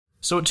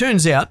So it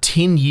turns out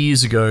 10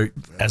 years ago,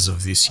 as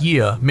of this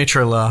year,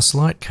 Metro Last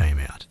Light came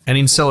out. And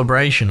in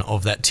celebration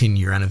of that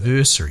 10-year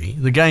anniversary,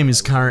 the game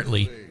is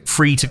currently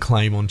free to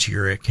claim onto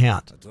your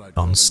account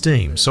on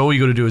Steam. So all you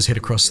got to do is head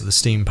across to the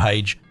Steam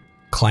page,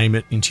 claim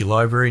it into your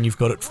library, and you've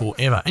got it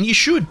forever. And you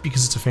should,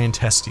 because it's a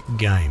fantastic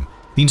game.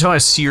 The entire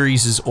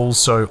series is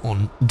also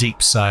on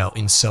deep sale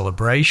in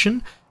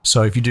celebration.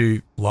 So if you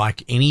do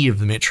like any of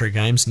the Metro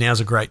games,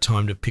 now's a great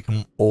time to pick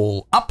them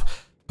all up.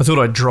 I thought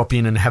I'd drop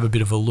in and have a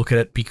bit of a look at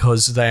it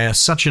because they are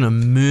such an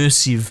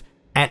immersive,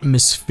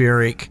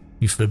 atmospheric,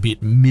 if a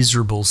bit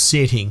miserable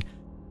setting.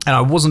 And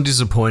I wasn't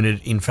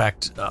disappointed. In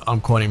fact, I'm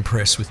quite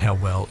impressed with how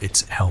well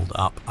it's held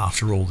up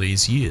after all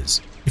these years.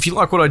 If you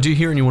like what I do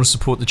here and you want to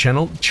support the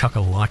channel, chuck a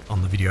like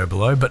on the video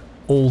below. But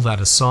all that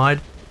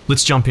aside,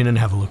 let's jump in and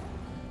have a look.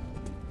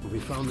 We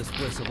found this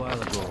place a while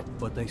ago,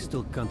 but I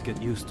still can't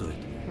get used to it.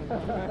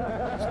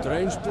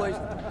 Strange place.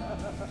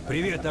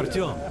 Привет,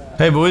 Artyom.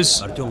 Hey,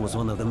 boys. Artyom was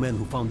one of the men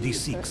who found these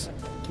Sikhs.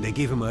 They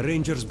gave him a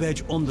ranger's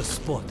badge on the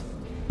spot.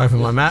 Open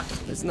my map.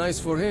 It's nice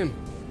for him.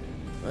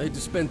 I had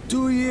to spend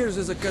 2 years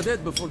as a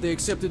cadet before they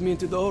accepted me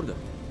into the order.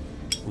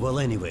 Well,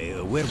 anyway,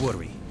 where were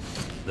we?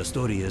 The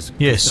story is...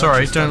 Yeah,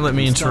 sorry, don't let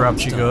me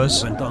interrupt you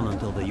guys. Went on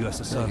until the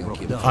USSR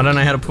broke down. I don't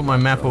know how to put my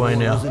map away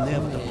now.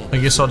 I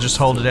guess I'll just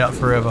hold it out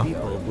forever.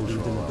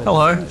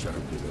 Hello.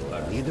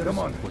 Come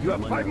on, you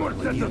have 5 more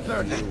sets of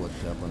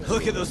search.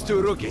 Look at those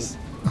two rookies.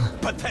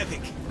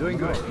 Pathetic. Doing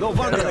good. No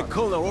wonder the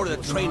colonel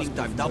ordered training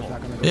time double.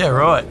 Yeah,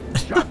 right.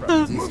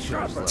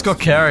 It's got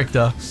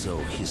character.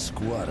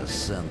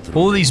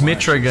 All these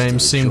Metro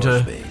games seem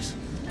to...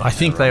 I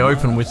think they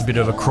open with a bit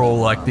of a crawl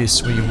like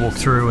this, where you walk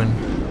through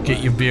and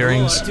get your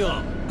bearings.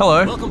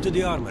 Hello. Welcome to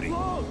the armory.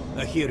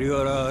 I hear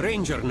you're a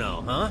ranger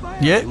now, huh?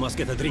 Yeah. You must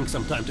get a drink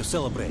sometime to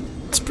celebrate.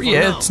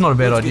 It's not a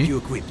bad let's idea. Get you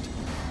equipped.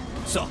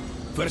 So,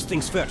 first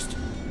things first.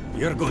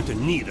 You're going to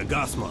need a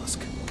gas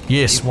mask.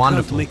 Yes,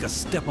 wonderful. You can't make a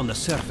step on the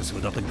surface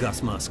without a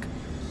gas mask.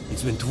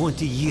 It's been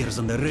 20 years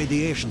and the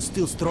radiation's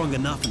still strong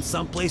enough in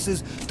some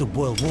places to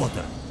boil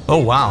water. Oh,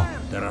 wow.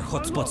 There are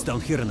hot spots down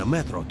here in the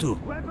metro, too.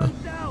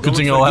 Good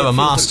thing I'll have a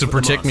mask to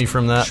protect me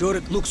from that. Sure,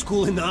 it looks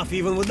cool enough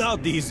even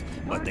without these,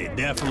 but they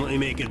definitely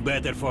make it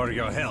better for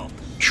your health.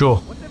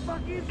 Sure.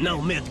 Now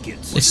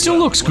medkits. It still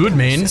looks good,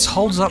 man. This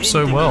holds up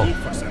so well.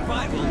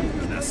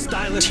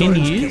 10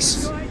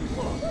 years?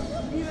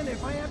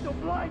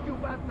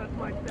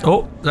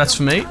 Oh, that's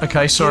for me.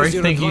 Okay, sorry. Here's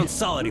your Thank you. advance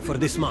salary for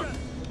this month.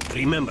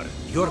 Remember,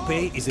 your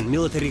pay is in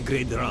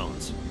military-grade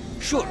rounds.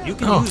 Sure, you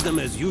can use them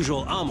as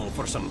usual ammo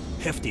for some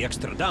hefty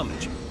extra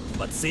damage,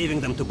 but saving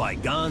them to buy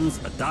guns,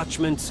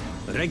 attachments,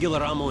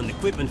 regular ammo and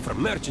equipment for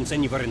merchants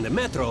anywhere in the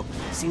metro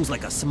seems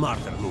like a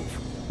smarter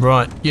move.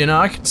 Right. Yeah, no,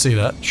 I can see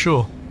that.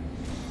 Sure.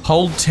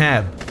 Hold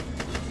tab.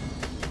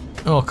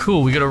 Oh,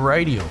 cool. We got a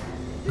radio.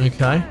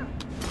 Okay.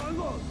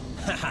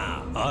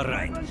 Haha,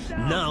 alright.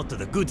 Now to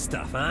the good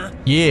stuff, huh?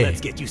 Yeah.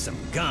 Let's get you some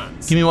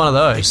guns. Give me one of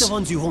Pick those. the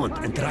ones you want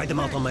and try them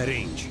out on my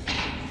range.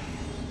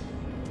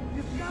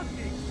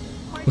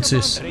 What's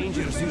this?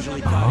 Rangers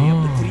usually carry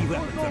up to 3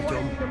 weapons,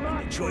 Artyom,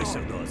 and the choice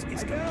of those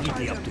is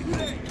completely up to you.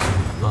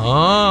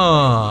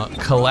 Ah,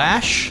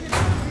 Kalash,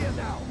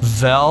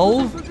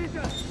 Valve.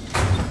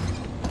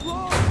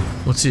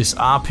 What's this?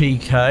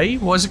 RPK?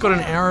 Why has it got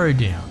an arrow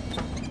down?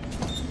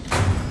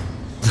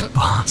 The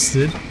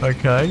bastard.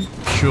 Okay,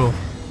 sure.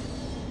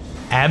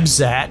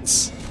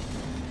 Abzats.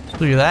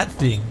 Look at that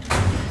thing.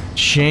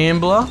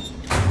 Shambler,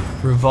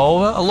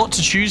 revolver. A lot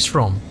to choose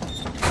from.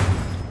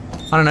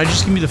 I don't know,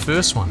 just give me the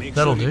first one.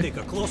 That'll do. Take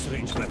a close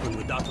range weapon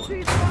with that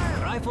one.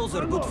 Rifles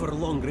are good for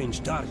long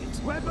range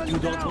targets, but you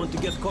don't want to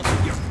get caught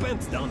with your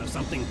pants down if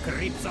something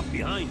creeps up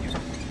behind you.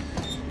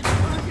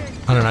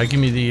 I don't know,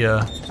 give me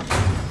the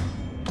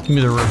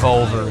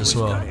revolver as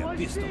well.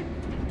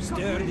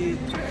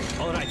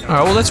 Alright,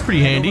 well that's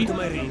pretty handy.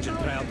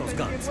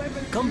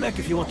 Come back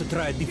if you want to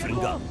try a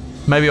different gun.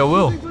 Maybe I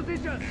will.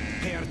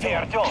 Hey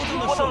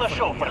Artyom, put on the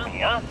show for me,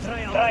 huh?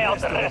 Try out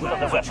the rest of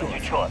the weapons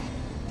you chose.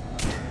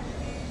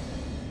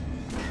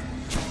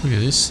 Look at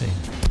this thing.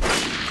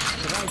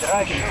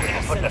 Try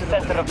shooting for the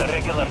center of the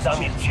regular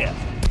dummy's chest.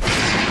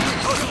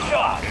 Good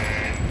job!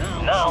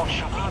 Now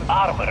shoot the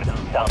armored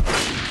dummy.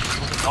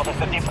 Notice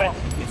the difference?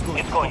 It's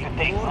going to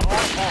take more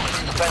bullets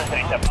to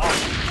penetrate their body.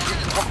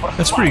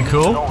 That's pretty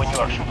cool. Know when you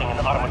are shooting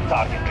an armored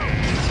target.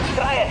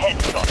 Try a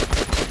headshot.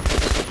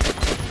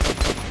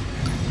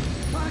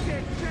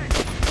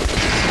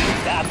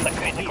 That's a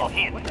critical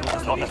hit.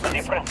 Notice the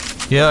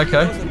difference? Yeah,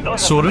 okay.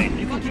 Sort of. You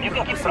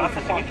can keep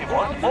practicing if you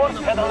want, or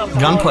head on up to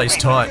Gunplay's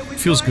tight.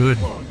 Feels good.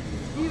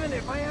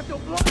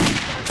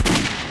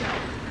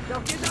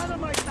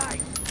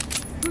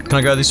 Can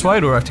I go this way,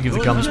 or do I have to give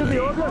the guns back?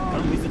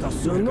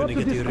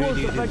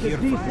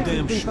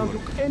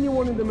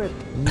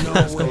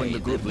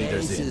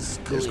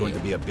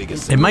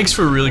 It makes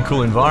for a really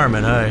cool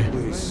environment, eh?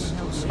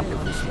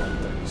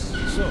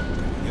 So,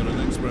 you're an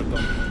expert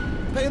on...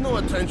 Pay no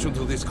attention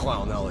to this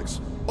clown,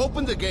 Alex.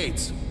 Open the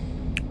gates.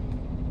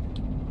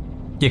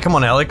 Yeah, come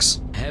on,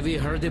 Alex. Have you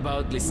heard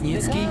about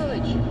Lesnitsky?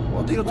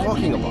 What are you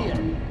talking about?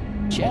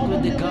 Check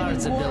with the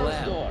guards at the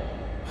lab.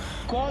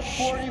 Code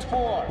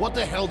 44. What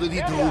the hell did he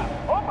do?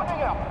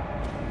 Opening up.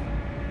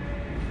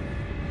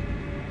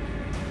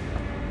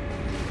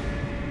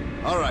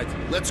 Alright,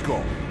 let's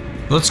go.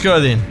 Let's go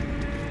then.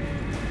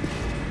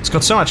 It's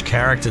got so much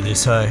character,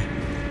 this, hey?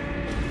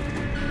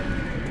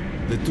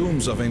 The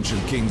tombs of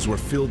ancient kings were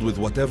filled with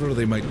whatever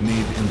they might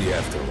need in the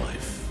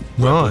afterlife.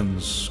 Right.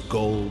 Weapons,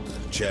 gold,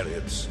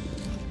 chariots.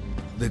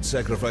 They'd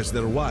sacrifice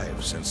their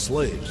wives and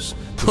slaves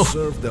to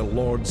serve their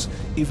lords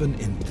even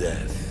in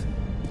death.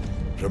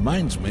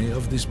 Reminds me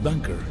of this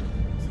bunker.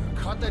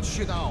 Cut that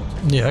shit out.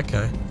 Yeah,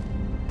 okay.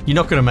 You're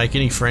not going to make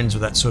any friends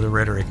with that sort of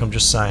rhetoric, I'm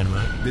just saying,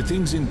 mate. The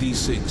things in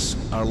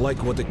D6 are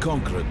like what the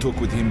Conqueror took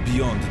with him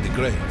beyond the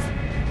grave.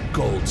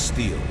 Gold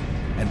steel,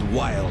 and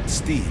wild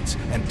steeds,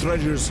 and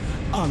treasures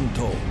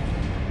untold.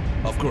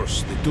 Of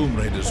course, the Tomb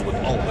Raiders would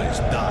always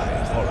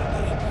die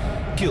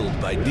horribly, killed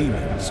by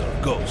demons or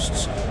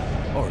ghosts,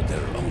 or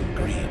their own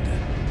greed.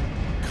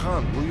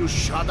 Khan, will you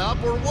shut up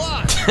or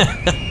what?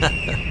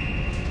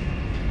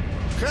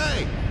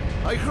 Hey,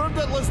 I heard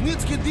that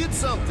Lesnitsky did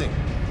something.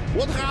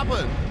 What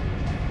happened?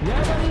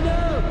 Nobody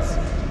knows.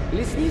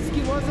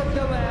 Lesnitsky was at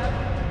the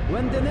lab.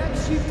 When the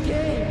next shift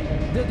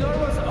came, the door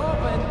was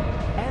open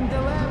and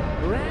the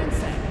lab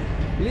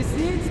ransacked.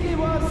 Lesnitsky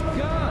was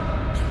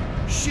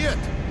gone. Shit.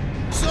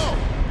 So,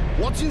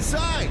 what's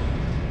inside?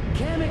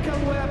 Chemical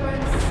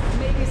weapons,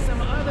 maybe some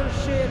other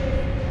shit.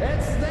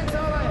 That's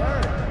all I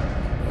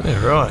heard.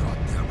 Yeah, right. God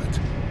damn it.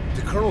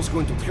 The Colonel's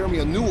going to tear me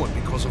a new one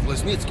because of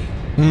Lesnitsky.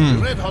 The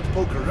red-hot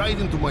poker right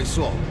into my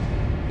soul.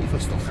 If I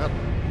still had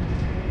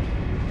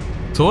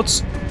one.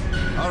 Thoughts?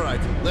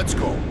 Alright, let's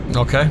go.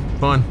 Okay,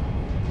 fine.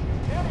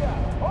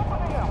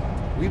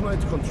 We might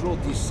control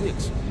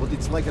D6, but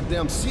it's like a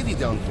damn city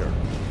down here.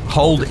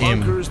 Hold The M.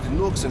 bunkers, the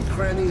nooks and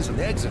crannies and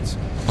exits.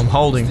 I'm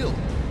holding. Still,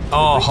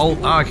 Oh, hold.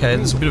 Oh, okay,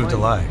 there's a bit of a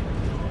delay.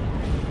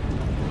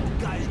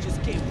 Guys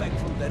just came back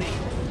from the ring.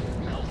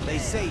 They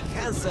say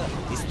Hansa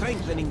is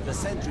strengthening the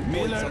sentry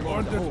points Miller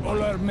along the ordered whole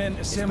all our line, men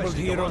assembled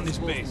especially here the on ones this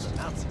close base. to the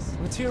Nazis.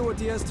 Let's hear what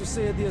he has to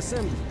say at the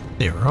assembly.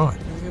 Yeah, right.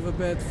 I have a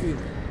bad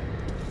feeling.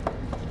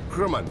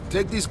 Herman,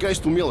 take these guys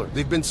to Miller.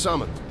 They've been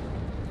summoned.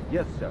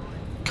 Yes, sir.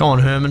 Come on,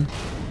 Herman.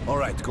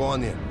 Alright, go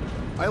on in.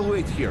 I'll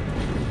wait here.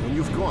 When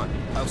you've gone,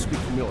 I'll speak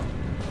to Miller.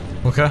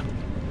 Okay.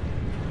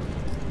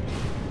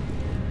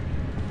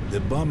 The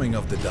bombing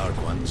of the Dark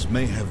Ones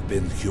may have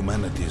been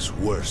humanity's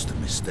worst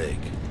mistake.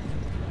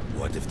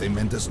 What if they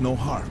meant us no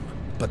harm,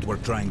 but were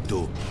trying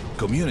to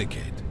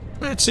communicate?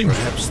 It seems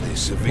Perhaps the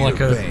severe like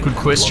a pain good and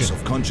question. loss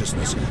of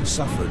consciousness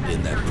suffered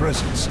in their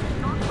presence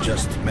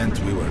just meant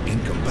we were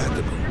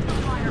incompatible.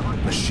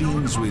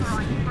 Machines with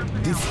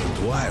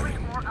different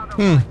wiring.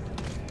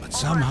 But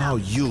somehow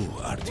you,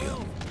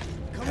 Artyom,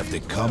 have the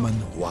common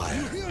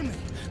wire.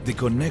 The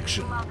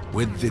connection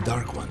with the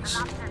Dark Ones.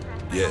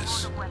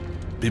 Yes,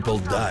 people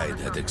died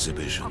at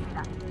exhibition,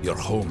 your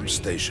home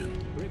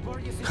station.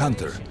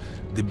 Hunter,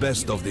 the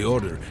best of the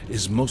Order,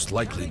 is most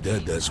likely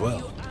dead as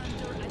well.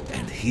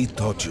 And he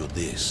taught you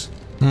this.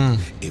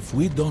 If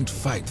we don't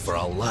fight for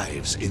our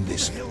lives in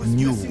this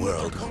new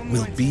world,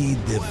 we'll be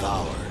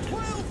devoured.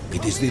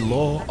 It is the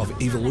law of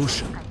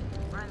evolution.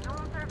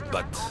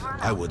 But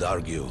I would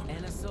argue,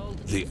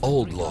 the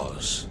old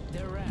laws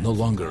no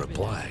longer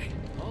apply.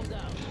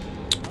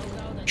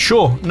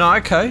 Sure. No,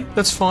 okay.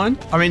 That's fine.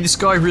 I mean, this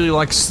guy really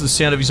likes the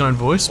sound of his own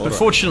voice, but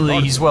fortunately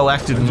he's well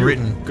acted and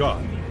written.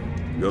 God,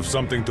 you have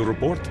something to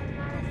report?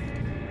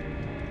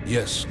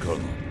 Yes,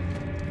 Colonel.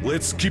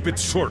 Let's keep it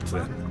short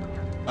then.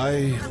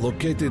 I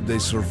located the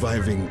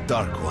surviving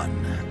Dark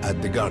One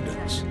at the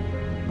gardens.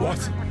 What?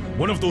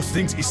 One of those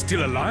things is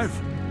still alive?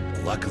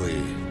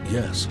 Luckily,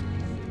 yes.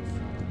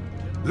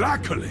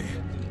 Luckily!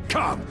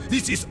 Come,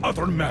 this is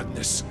utter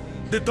madness.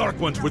 The Dark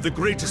Ones were the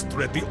greatest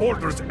threat the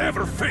Order's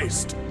ever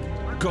faced.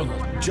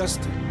 Colonel,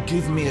 just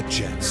give me a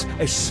chance.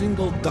 A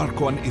single Dark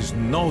One is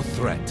no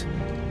threat.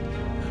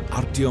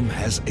 Artyom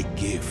has a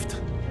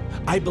gift.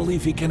 I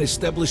believe he can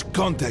establish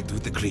contact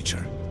with the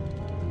creature.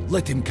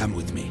 Let him come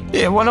with me.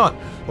 Yeah, why not?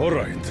 All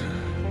right.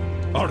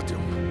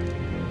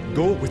 Artyom,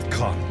 go with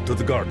Khan to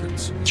the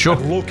gardens. Sure.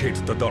 And locate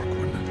the Dark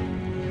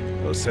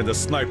One. I'll send a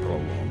sniper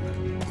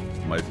along.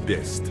 My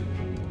best.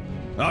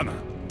 Anna.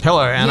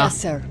 Hello, Anna. Yes,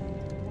 sir.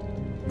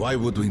 Why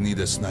would we need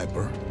a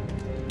sniper?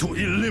 To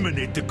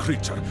eliminate the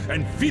creature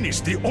and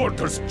finish the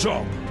Order's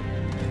job.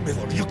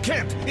 Miller, you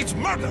can't! It's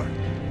murder!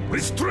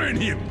 Restrain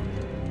him!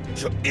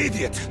 You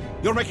idiot!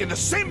 You're making the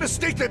same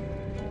mistake that...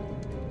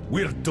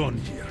 We're done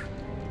here.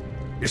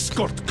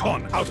 Escort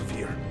Khan out of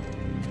here.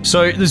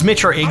 So there's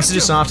Metro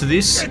Exodus after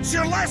this, It's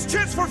your last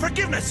chance for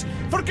forgiveness!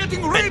 For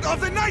getting rid of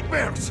the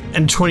nightmares!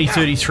 and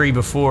 2033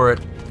 before it,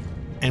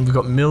 and we've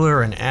got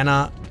Miller and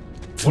Anna,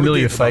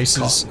 familiar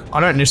faces. I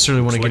don't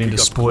necessarily want to get into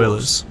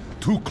spoilers.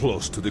 Too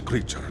close to the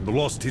creature and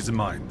lost his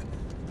mind.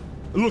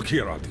 Look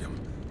here,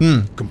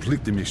 Artyom.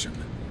 Complete the mission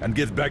and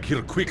get back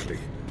here quickly.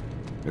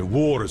 A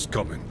war is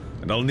coming,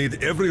 and I'll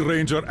need every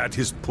ranger at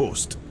his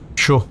post.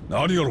 Sure.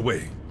 On your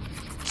way.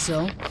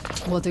 So,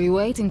 what are you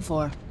waiting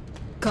for?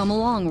 Come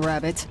along,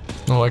 Rabbit.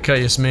 Oh,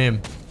 okay, yes,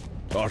 ma'am.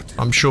 Artyom,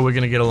 I'm sure we're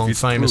going to get along it's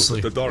true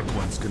famously. that the Dark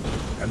Ones can...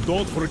 And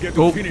don't forget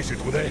to finish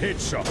it with a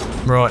headshot.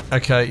 Right,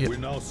 okay. Yep. We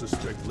now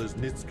suspect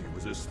Lesnitsky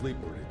was a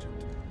sleeper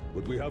agent,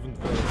 but we haven't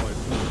verified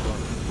who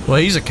done it. Well,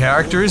 he's a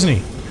character, isn't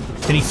he?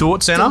 Any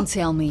thoughts, Anna? Don't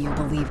tell me you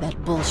believe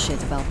that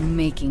bullshit about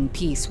making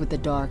peace with the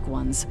Dark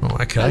Ones. Oh,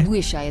 okay. I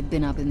wish I had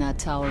been up in that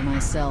tower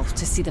myself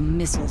to see the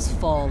missiles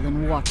fall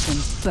and watch them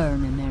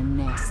burn in their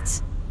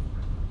nests.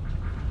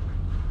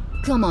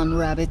 Come on,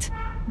 Rabbit.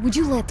 Would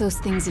you let those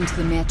things into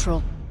the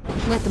metro?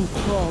 Let them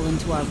crawl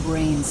into our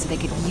brains so they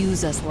could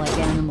use us like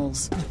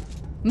animals.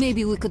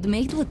 Maybe we could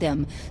mate with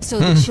them, so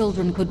the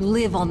children could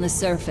live on the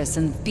surface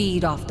and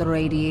feed off the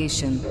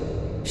radiation.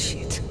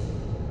 Shit.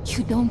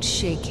 You don't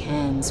shake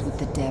hands with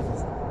the devil.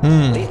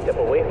 Please step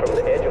away from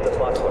the edge of the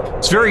platform.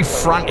 It's very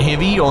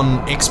front-heavy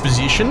on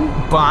exposition,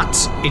 but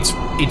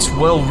it's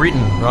well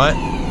written, right?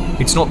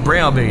 It's not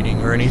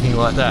browbeating or anything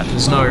like that.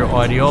 There's no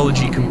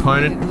ideology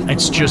component.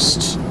 It's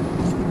just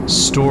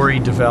story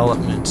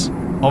development.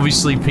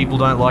 Obviously, people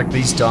don't like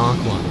these Dark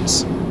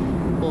Ones.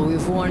 Well,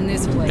 we've worn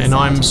this place And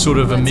I'm out. sort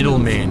of a Let's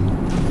move. middleman.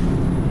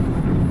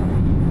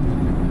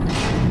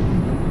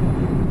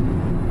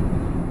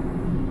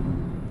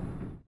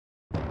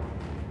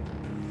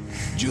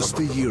 Just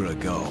a year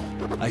ago,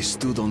 I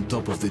stood on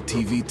top of the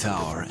TV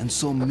tower and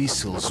saw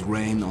missiles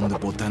rain on the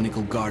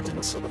botanical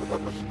gardens,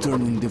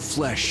 turning the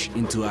flesh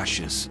into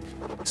ashes,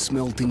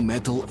 smelting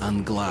metal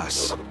and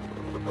glass.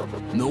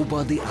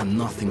 Nobody and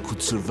nothing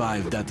could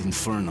survive that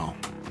inferno.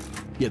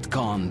 Yet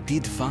Khan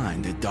did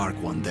find a Dark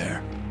One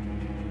there.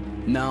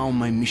 Now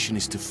my mission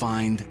is to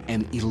find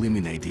and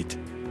eliminate it.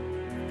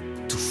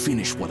 To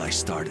finish what I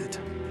started.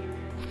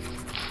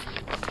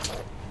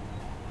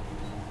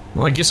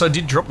 Well, I guess I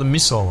did drop the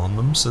missile on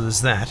them, so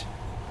there's that.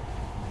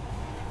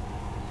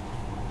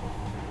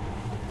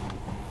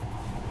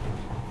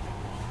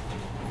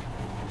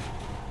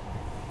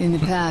 In the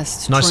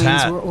past, Nice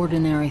trains hat. were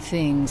ordinary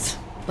things.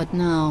 But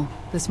now,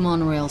 this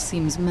monorail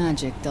seems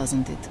magic,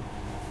 doesn't it?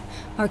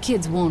 Our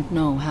kids won't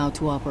know how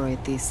to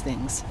operate these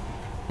things.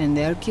 And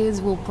their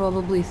kids will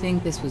probably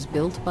think this was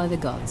built by the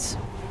gods.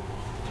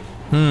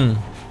 An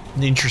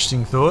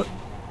interesting thought.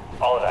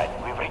 All right,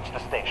 we've reached the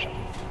station.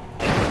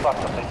 This is part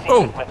of the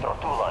secret Metro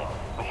 2 line.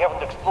 We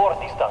haven't explored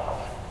these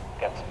tunnels.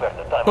 Can't spare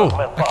the time or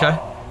manpower. Okay.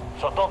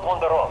 So don't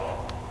wander off.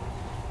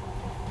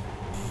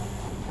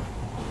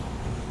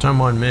 Don't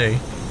mind me.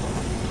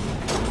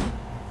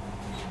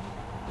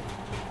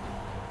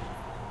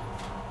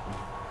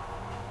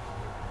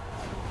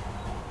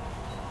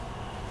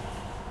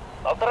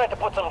 I'll try to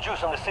put some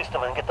juice in the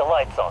system and get the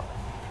lights on.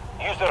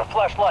 Use your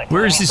flashlight.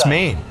 Where is this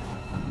man?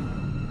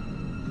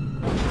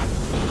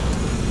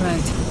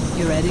 Right,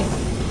 you ready?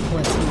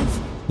 Let's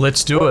move.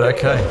 Let's do it,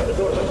 okay. The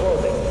doors are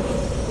closing.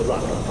 Good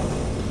luck.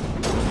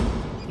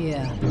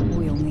 Yeah,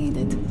 we'll need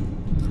it.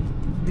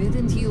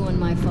 Didn't you and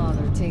my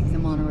father take the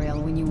monorail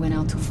when you went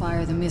out to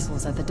fire the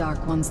missiles at the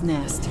Dark One's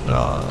nest?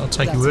 I'll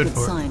take That's your word a good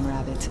for it. sign,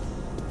 Rabbit.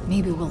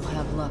 Maybe we'll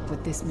have luck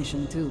with this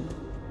mission too.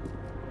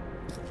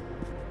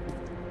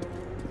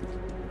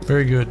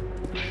 Very good.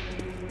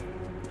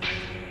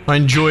 I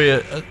enjoy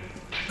a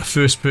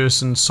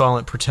first-person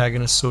silent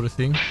protagonist sort of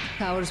thing.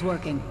 Power's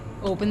working.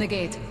 Open the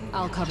gate.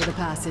 I'll cover the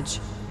passage.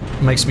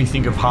 Makes me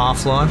think of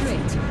Half-Life.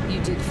 Great.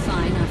 You did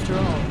fine after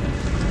all.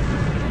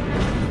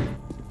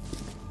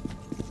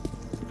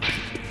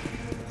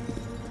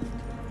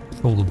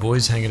 All the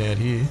boys hanging out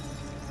here.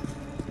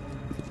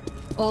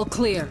 All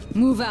clear.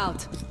 Move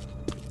out.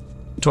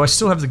 Do I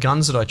still have the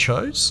guns that I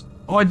chose?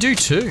 Oh, I do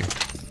too.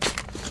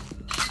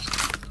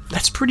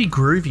 That's pretty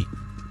groovy.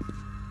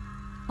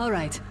 All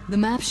right. The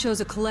map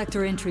shows a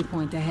collector entry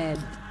point ahead.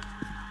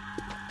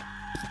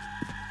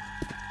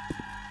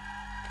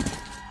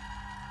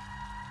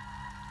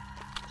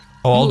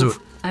 Oh, I'll do Move.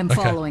 it. I'm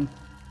Okay. following.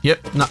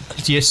 Yep. No.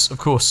 Yes, of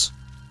course.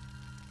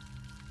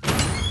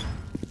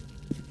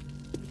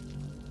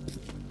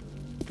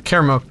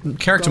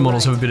 Character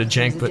models have a bit of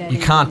jank, but you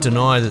can't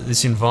deny that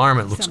this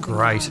environment looks Something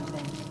great. around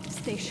them.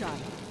 Stay sharp.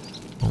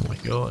 Oh my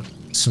god.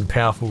 Some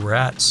powerful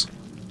rats.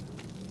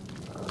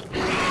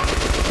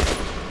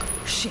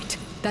 Shit.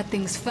 That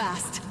thing's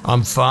fast.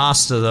 I'm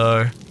faster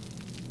though.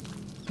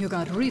 You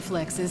got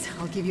reflexes.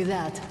 I'll give you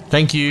that.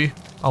 Thank you.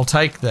 I'll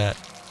take that.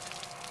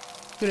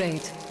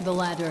 Great. The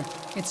ladder.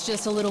 It's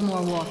just a little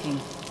more walking.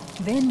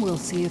 Then we'll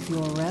see if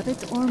you're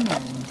rabbit or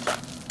man.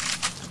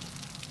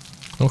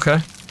 Okay.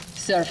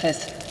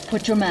 Surface.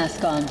 Put your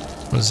mask on.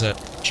 What is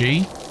that?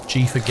 G?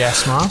 G for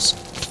gas mask?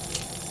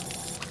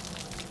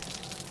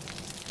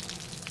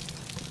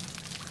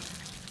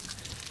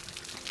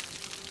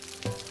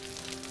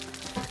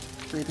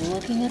 Quit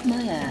looking at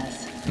my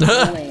ass.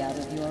 Way out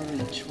of your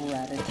reach,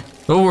 rabbit.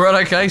 Oh,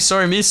 right, okay.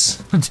 Sorry,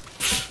 miss.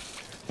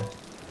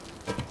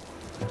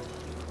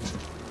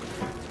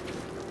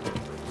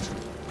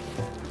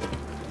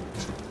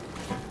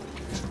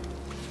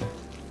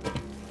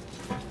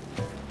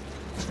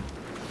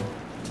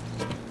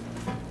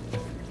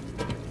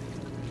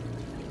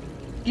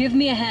 Give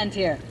me a hand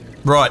here.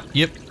 Right,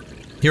 yep.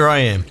 Here I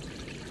am.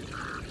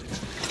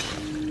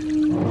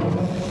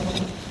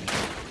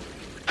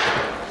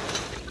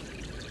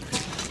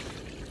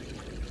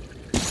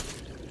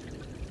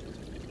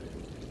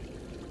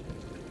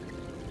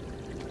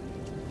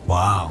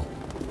 Wow.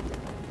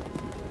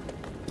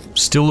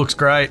 Still looks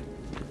great.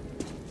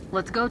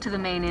 Let's go to the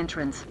main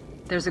entrance.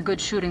 There's a good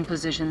shooting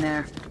position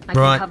there. I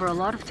Right. can cover a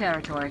lot of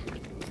territory.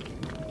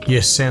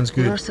 Yes, sounds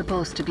good. You're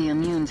supposed to be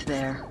immune to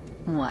their...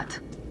 what?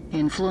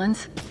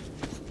 Influence?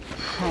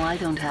 Well, I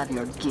don't have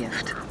your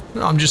gift.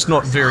 I'm just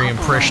not very Hop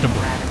around,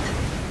 impressionable. rabbit.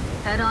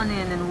 Head on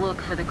in and look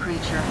for the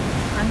creature.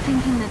 I'm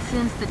thinking that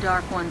since the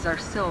Dark Ones are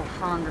so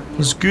fond of you...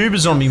 There's Goober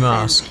zombie they'll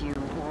mask. sense you,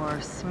 or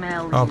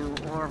smell Oh. you,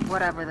 or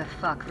whatever the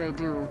fuck they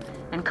do,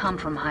 and come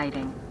from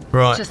hiding.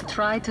 Right. Just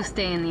try to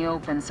stay in the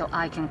open so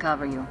I can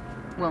cover you.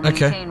 We'll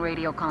Okay. maintain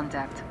radio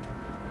contact.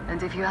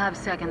 And if you have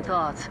second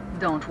thoughts,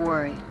 don't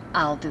worry.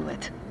 I'll do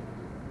it.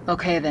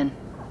 Okay then.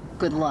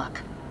 Good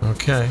luck.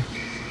 Okay.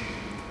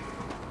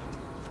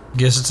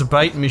 Guess it's a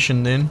bait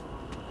mission then.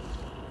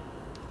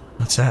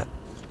 What's that?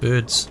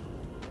 Birds.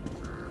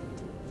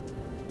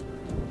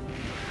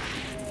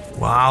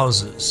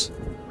 Wowzers.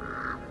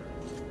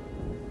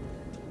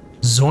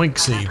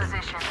 Zoinks even.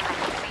 Position, I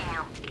can see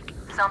you.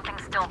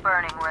 Something's still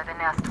burning where the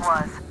nest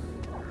was.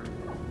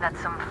 That's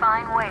some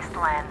fine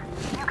wasteland.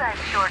 You guys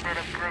sure did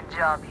a good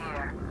job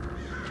here.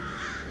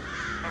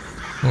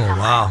 Oh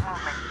wow.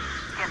 Movement.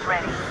 Get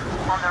ready.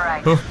 On the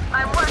right. Oh.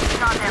 I'm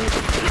working on them.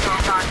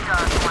 Those aren't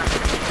Dark Ones.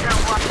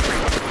 They're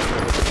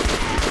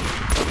watching.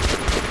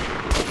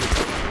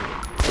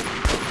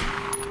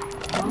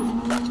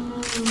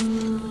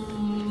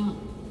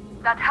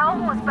 That howl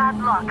was bad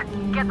luck.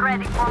 Get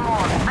ready for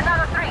more.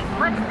 Another 3.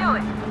 Let's do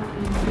it.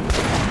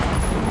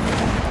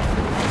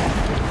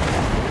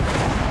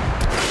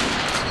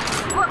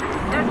 Look,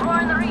 there's more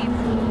in the reeds.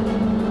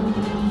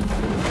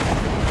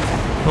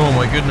 Oh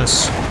my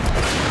goodness.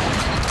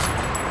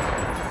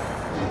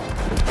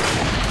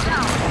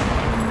 Down.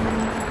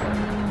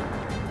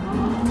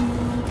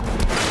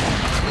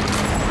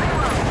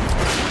 Reload.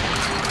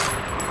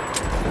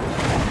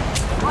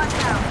 Watch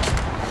out.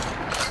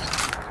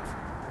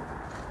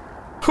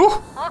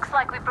 Whew. Looks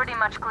like we pretty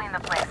much cleaned the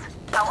place.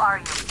 How are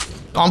you?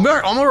 I'm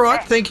alright,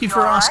 Hey, thank you you for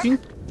alright? asking.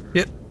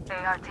 Yep. Hey,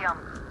 Artyom.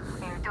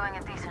 You're doing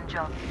a decent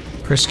job.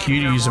 Press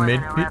Q to use a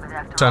med kit.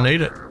 Don't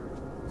need it.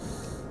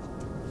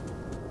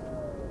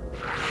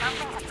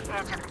 Something at the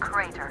edge of the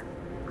crater.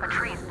 A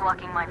tree's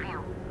blocking my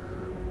view.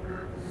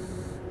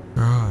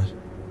 Right.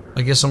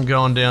 I guess I'm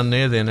going down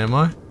there then, am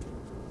I?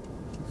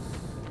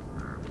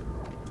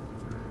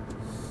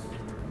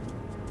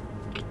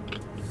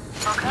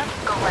 Okay,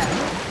 go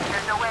left.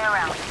 There's no way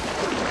around.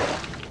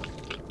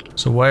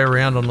 So way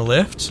around on the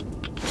left.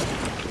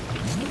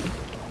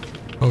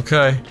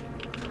 Okay.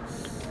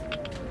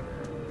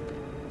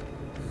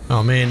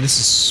 Oh man, this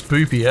is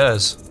spoopy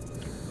as.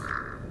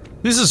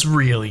 This is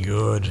really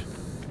good.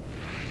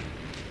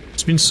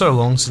 It's been so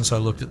long since I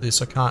looked at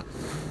this, I can't...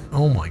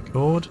 Oh my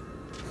god.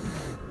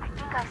 I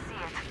think I see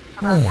it.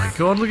 Oh my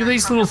god, look at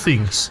these little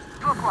things.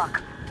 2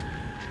 o'clock.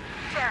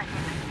 There it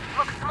is.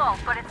 Looks small,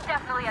 but it's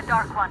definitely a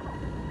dark one.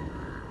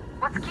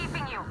 What's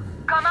keeping you?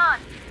 Come on!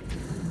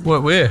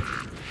 What, where?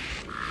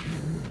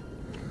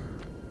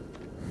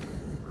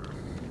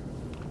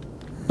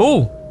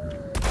 Oh!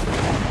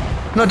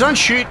 No, don't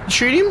shoot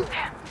him!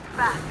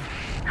 Fast.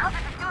 How did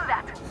it do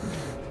that?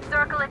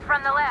 Circle it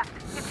from the left.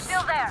 It's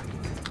still there.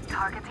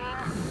 Targeting.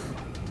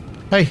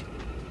 Hey!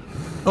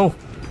 Oh!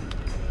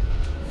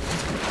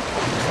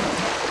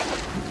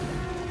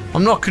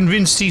 I'm not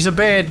convinced he's a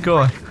bad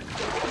guy. Here.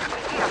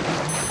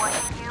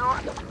 Watching you.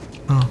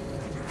 Oh.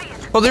 See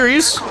it. Oh, there he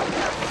is!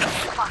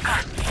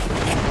 Fucker.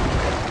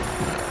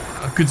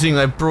 A good thing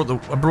I brought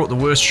the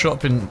worst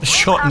shot in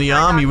the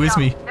army with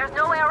me. There's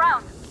no way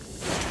around.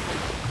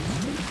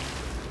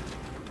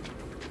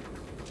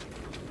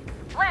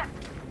 Left.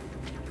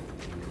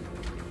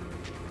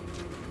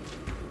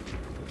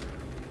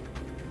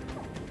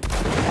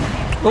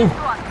 Oh!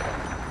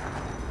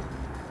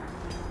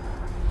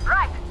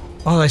 Right.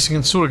 Oh, they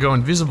can sort of go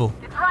invisible.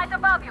 It's right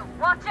above you.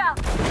 Watch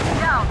out.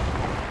 Down.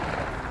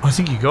 I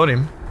think you got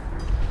him.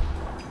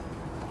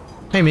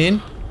 Hey,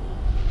 man.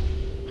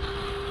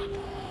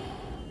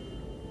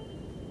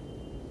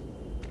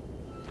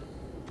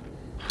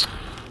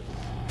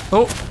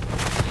 Oh.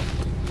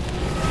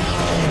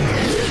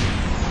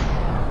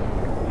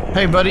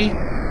 Hey, buddy.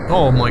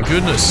 Oh, my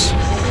goodness.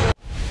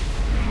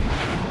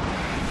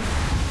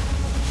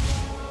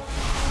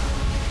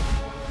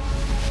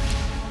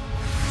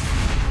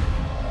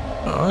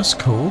 Oh, that's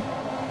cool.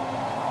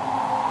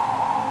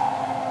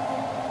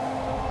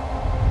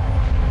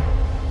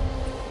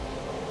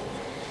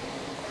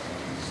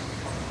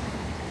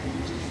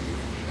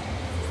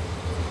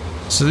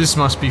 So this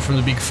must be from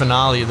the big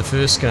finale of the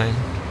first game.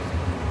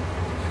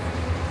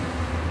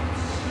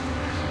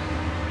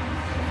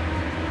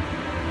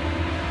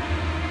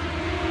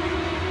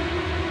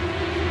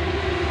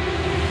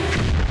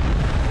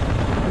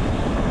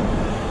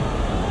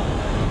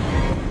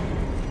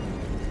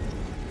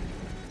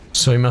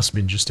 So he must have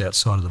been just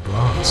outside of the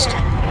blast.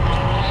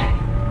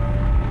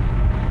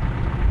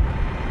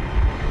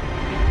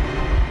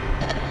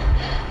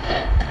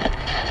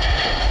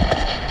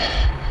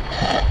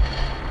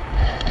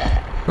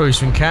 Oh, he's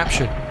been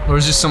captured. Or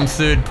is this some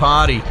third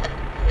party?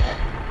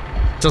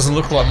 Doesn't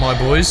look like my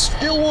boys.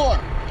 Still warm.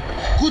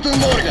 Guten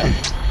Morgen.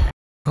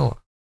 Oh,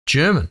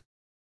 German.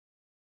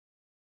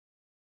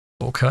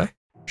 Okay,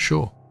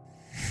 sure.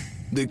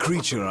 The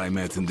creature I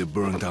met in the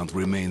burnt-out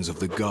remains of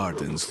the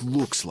gardens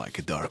looks like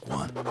a dark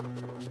one.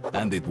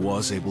 And it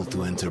was able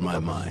to enter my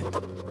mind,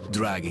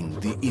 dragging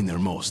the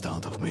innermost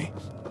out of me.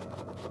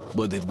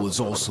 But it was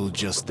also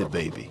just a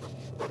baby.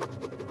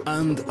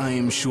 And I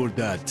am sure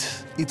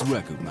that it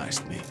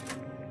recognized me.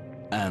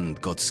 And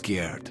got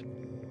scared.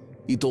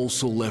 It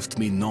also left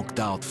me knocked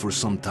out for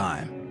some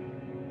time.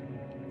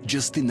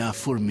 Just enough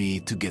for me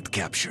to get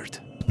captured.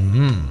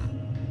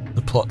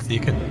 The plot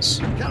thickens.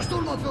 Herr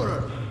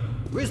Sturmbannführer,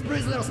 which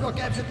prisoners were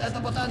captured at the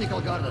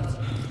botanical gardens?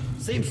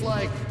 Seems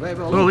like they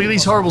were. Oh, look at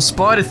these horrible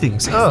spider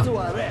things. These Oh. two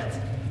are red.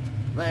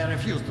 They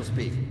refuse to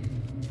speak.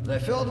 The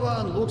third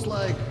one looks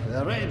like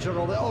a ranger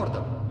of the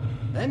order.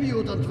 A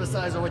mutant the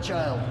size of a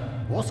child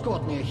was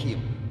caught near him.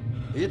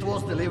 It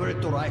was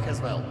delivered to Reich as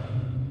well.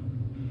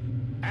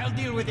 I'll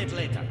deal with it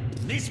later.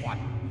 This one.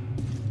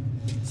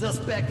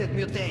 Suspected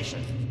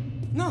mutation.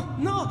 No,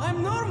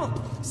 I'm normal.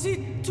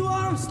 See, 2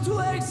 arms, 2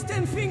 legs,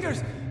 10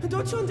 fingers.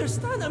 Don't you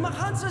understand? I'm a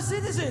Hansa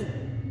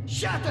citizen.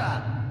 Shut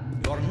up!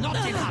 You're not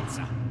in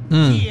Hansa.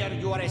 Here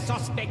you are a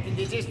suspect in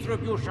the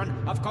distribution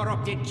of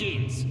corrupted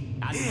genes.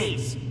 And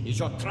this is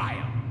your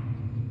trial.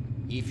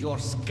 If your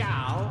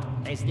skull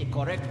is the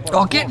correct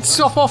Oh, get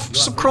stuff off!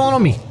 Stop crawling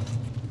on me!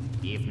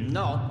 If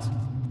not,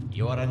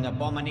 you are an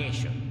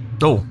abomination.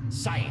 Oh.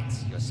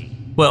 Science, you see.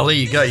 Well, there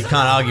you go. You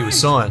can't argue with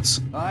science.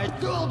 I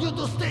told you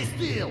to stay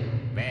still.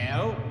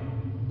 Well,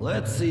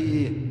 let's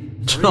see.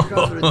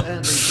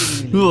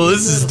 318 Oh,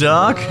 this is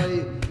dark.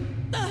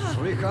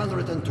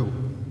 302.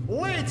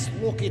 let's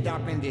look it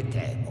up in the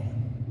table.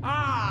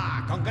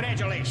 Ah,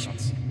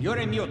 congratulations. You're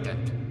a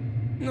mutant.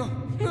 No,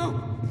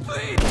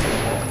 please.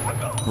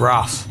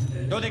 Rough.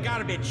 To the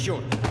garbage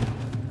chute.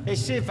 A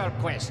simple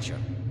question.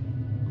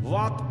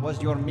 What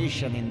was your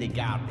mission in the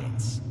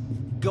gardens?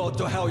 Go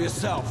to hell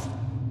yourself,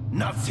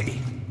 Nazi.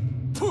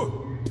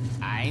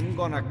 I'm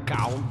gonna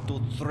count to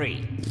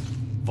 3.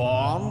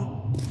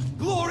 1.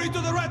 Glory to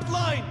the Red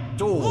Line.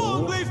 2.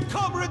 Long live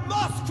Comrade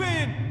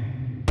Moskvin.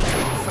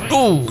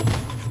 Oh.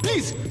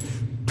 Please,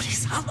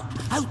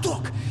 I'll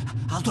talk.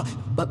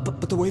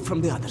 But away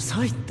from the others,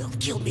 right? They'll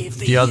kill me if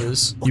they The hear.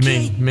 others. You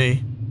Okay? mean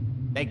me?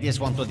 Take this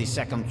one to the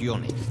 2nd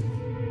unit.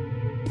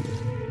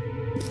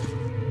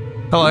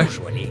 Hello.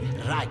 Usually,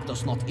 Reich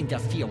does not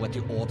interfere with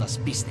the Order's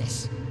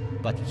business.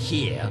 But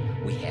here,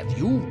 we have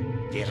you,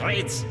 the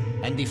Reds,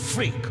 and the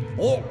Freak,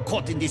 all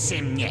caught in the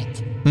same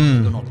net. I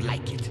do not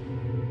like it.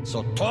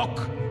 So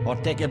talk, or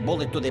take a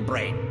bullet to the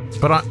brain.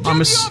 But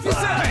I'm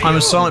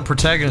a silent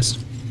protagonist.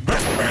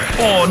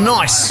 Oh,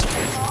 nice!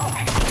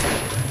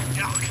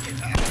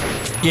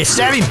 Yeah,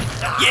 stab him!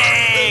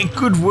 Yeah,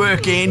 good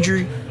work,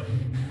 Andrew.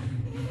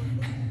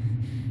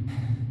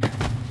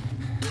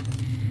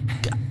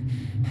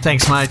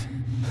 Thanks, mate.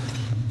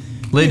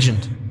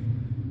 Legend.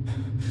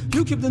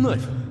 You keep the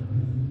knife.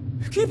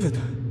 Keep it.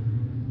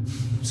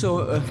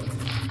 So,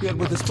 you're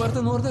with the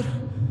Spartan Order?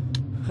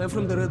 I'm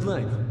from the Red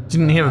Line.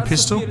 Didn't he have a Our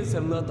pistol? superiors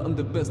are not on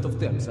the best of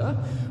terms, huh?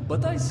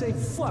 But I say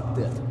fuck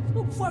that.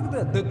 Oh, fuck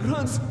that. The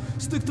grunts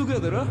stick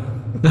together, huh?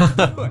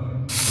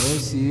 I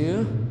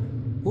see.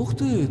 Ух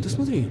ты, ты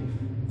смотри.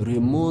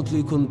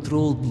 Remotely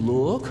controlled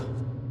lock.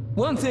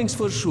 One thing's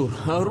for sure.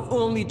 Our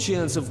only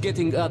chance of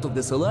getting out of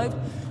this alive,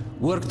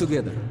 work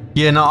together.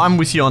 Yeah, no, I'm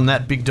with you on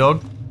that, big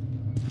dog.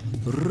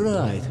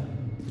 Right.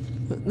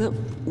 Now,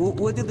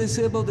 what did they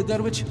say about the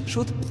garbage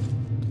chute?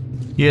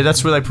 Yeah,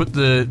 that's where they put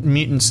the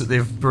mutants that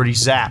they've already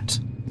zapped.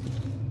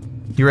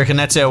 You reckon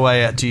that's our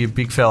way out to you,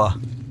 big fella?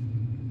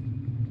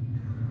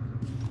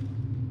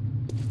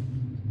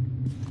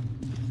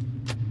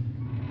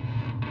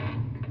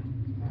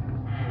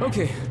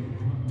 Okay,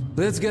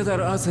 let's get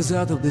our asses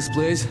out of this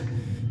place.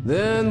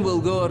 Then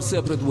we'll go our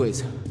separate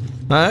ways.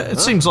 It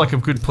seems like a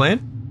good plan.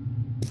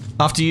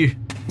 After you.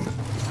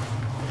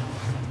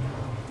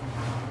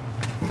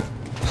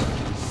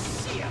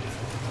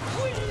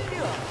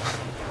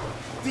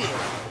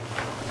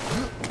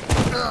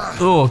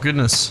 Oh,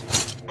 goodness.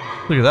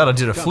 Look at that, I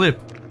did a flip.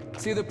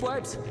 See the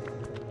pipes?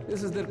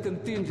 This is their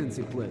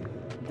contingency plan.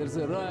 There's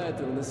a riot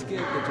or an escape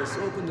that just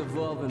open the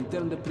valve and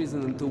turn the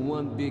prison into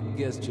one big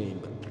gas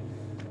chamber.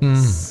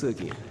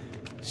 Sucky.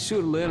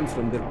 Sure learned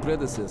from their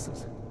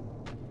predecessors.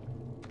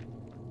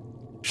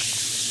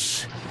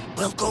 Shh.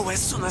 We'll go as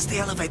soon as the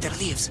elevator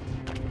leaves.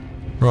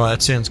 Right,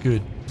 that sounds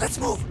good. Let's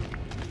move.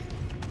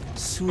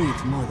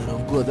 Sweet mother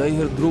of God, I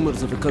heard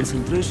rumors of a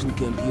concentration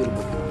camp here,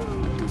 but